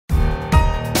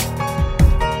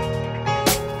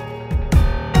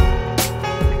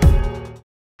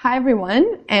Hi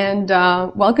everyone, and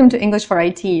welcome to English for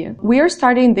IT. We are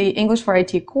starting the English for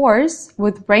IT course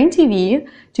with Brain TV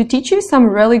to teach you some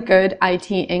really good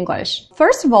IT English.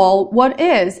 First of all, what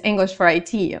is English for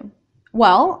IT?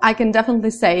 Well, I can definitely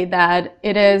say that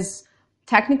it is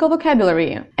technical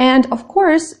vocabulary and, of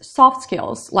course, soft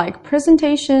skills like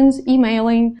presentations,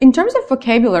 emailing. In terms of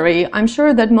vocabulary, I'm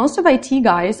sure that most of IT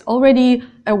guys already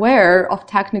aware of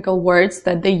technical words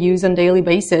that they use on a daily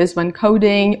basis when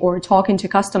coding or talking to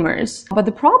customers. But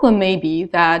the problem may be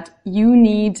that you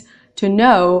need to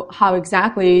know how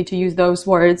exactly to use those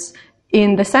words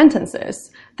in the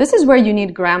sentences. This is where you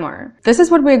need grammar. This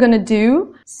is what we're going to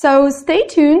do. So stay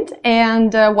tuned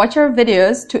and watch our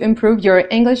videos to improve your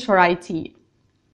English for IT.